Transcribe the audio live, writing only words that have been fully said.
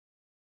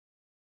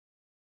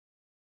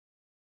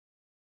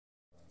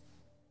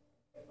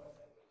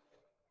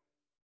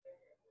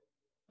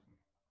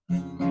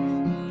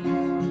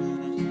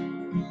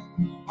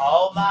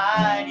Oh,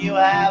 mine, you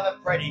have a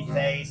pretty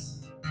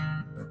face,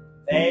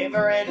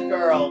 favorite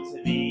girl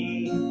to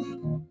me.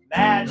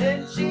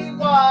 Imagine she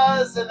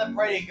wasn't a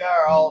pretty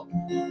girl,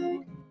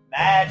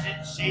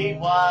 imagine she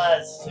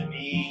was to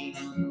me.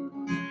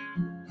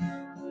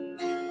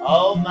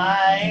 Oh,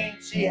 mine,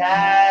 she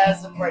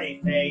has a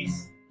pretty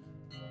face,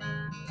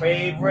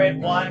 favorite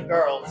one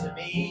girl to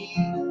me.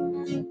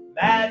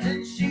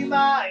 Imagine she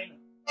mine,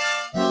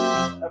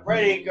 a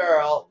pretty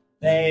girl,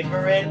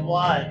 favorite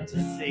one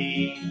to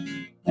see,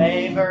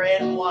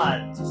 favorite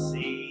one to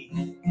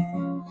see.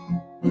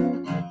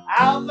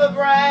 Out the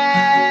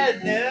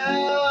brand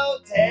new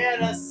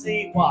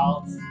Tennessee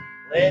waltz,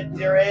 lift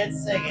your head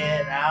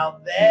singing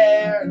out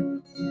there.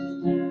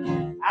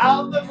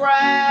 Out the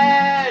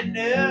brand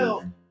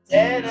new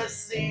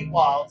Tennessee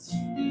waltz,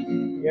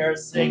 you're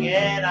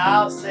singing,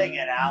 I'll sing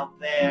it out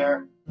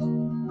there,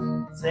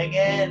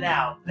 singing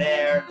out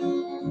there.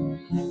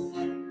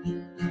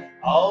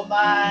 Oh,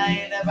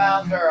 mine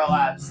about girl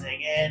I'm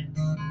singing,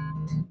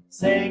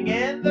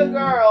 singing the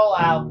girl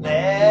out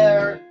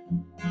there.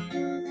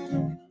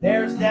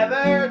 There's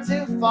never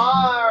too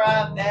far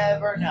I've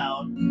never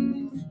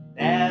known,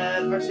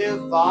 never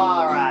too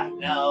far I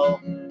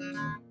know,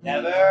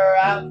 never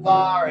I'm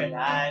far and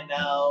I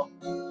know.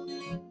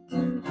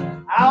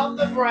 Out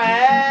the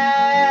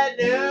brand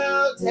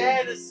new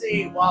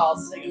Tennessee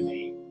waltz, singing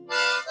me,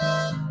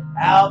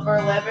 out for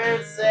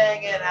living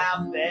singing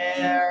out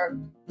there.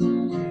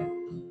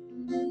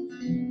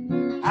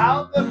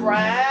 Out the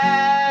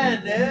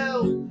brand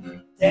new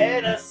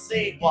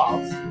Tennessee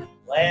waltz,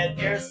 when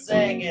you're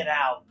singing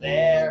out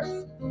there,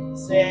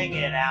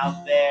 singing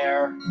out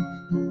there.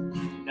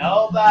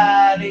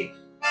 Nobody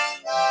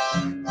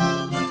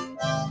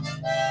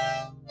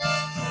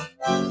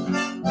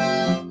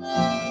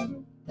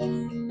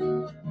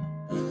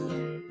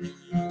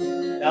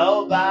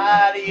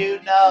you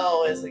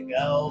know is a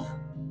go.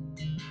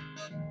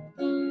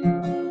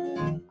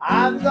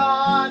 I've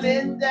gone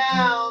in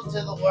down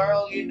to the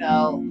world, you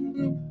know,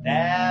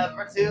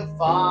 never too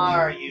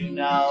far, you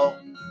know.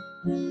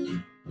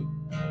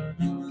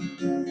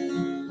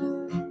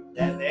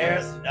 That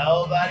there's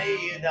nobody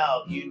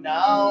you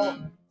know,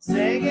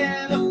 singing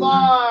as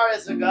far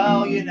as I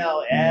go, you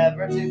know,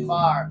 ever too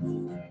far,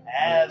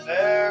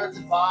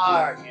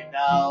 you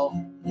know.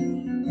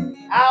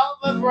 Out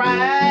the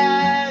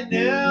brand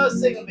new,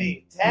 sing with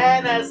me,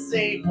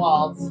 Tennessee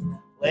waltz,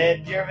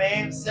 lift your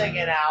name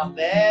singing out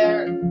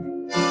there.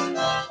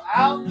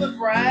 Out the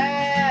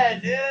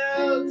brand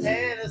new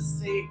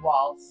Tennessee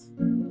waltz,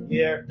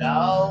 you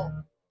know.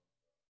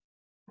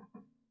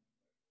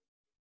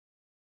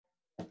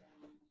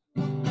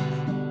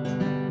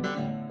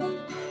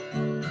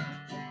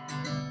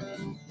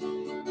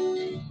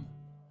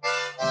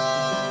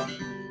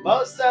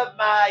 Most of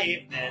my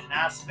evening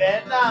I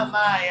spend on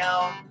my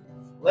own,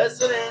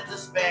 listening to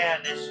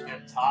Spanish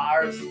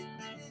guitars.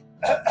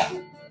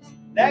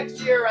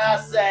 Next year I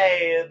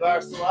say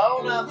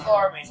Barcelona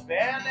for me,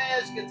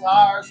 Spanish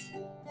guitars.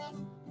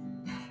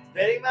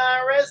 Spitting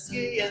my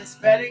whiskey and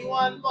spending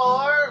one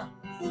more.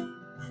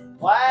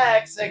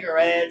 Black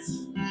cigarettes,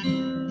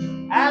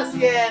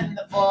 asking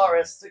the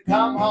forest to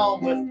come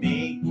home with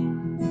me.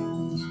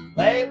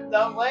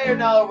 Don't lay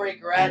no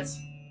regrets.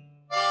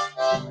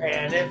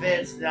 And if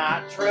it's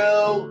not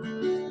true,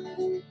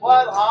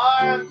 what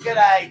harm could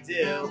I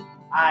do?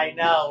 I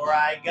know where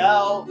I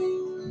go.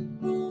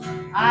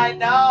 I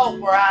know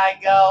where I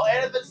go.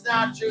 And if it's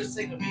not true,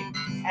 sing with me.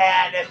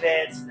 And if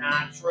it's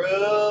not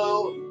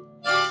true,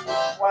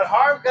 what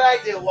harm could I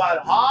do? What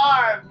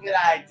harm could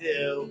I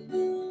do?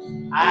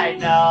 I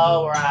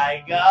know where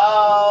I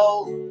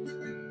go.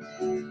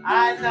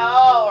 I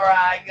know where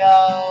I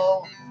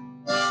go.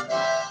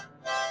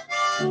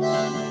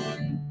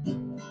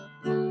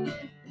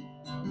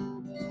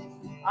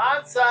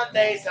 On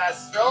Sundays I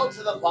stroll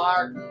to the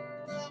park,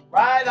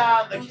 ride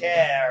on the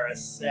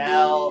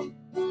carousel.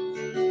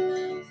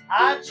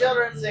 On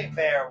children sing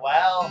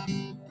farewell.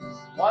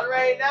 One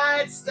rainy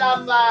night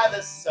stop by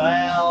the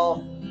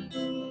swell.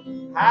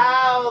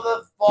 How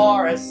the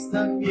forest,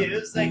 the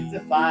music to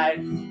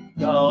find.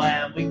 Go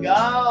and we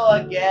go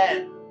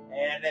again.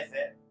 And if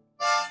it's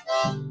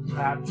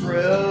not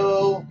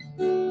true,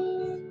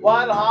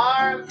 what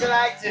harm could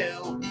I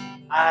do?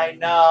 I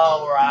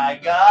know where I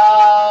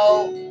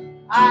go.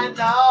 I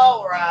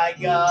know where I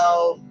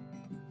go.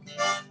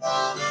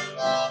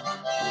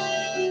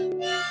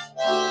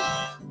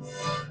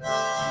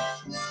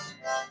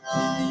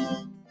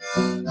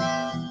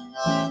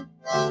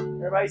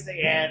 Everybody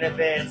sing, and if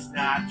it's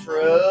not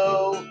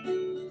true,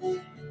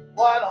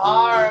 what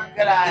harm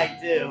could I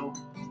do?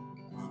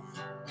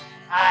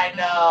 I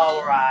know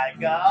where I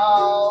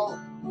go.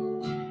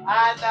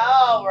 I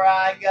know where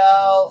I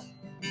go.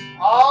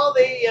 All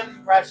the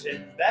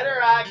impressions, better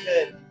I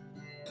can.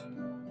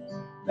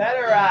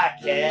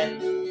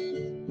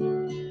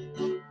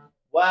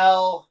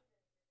 Well,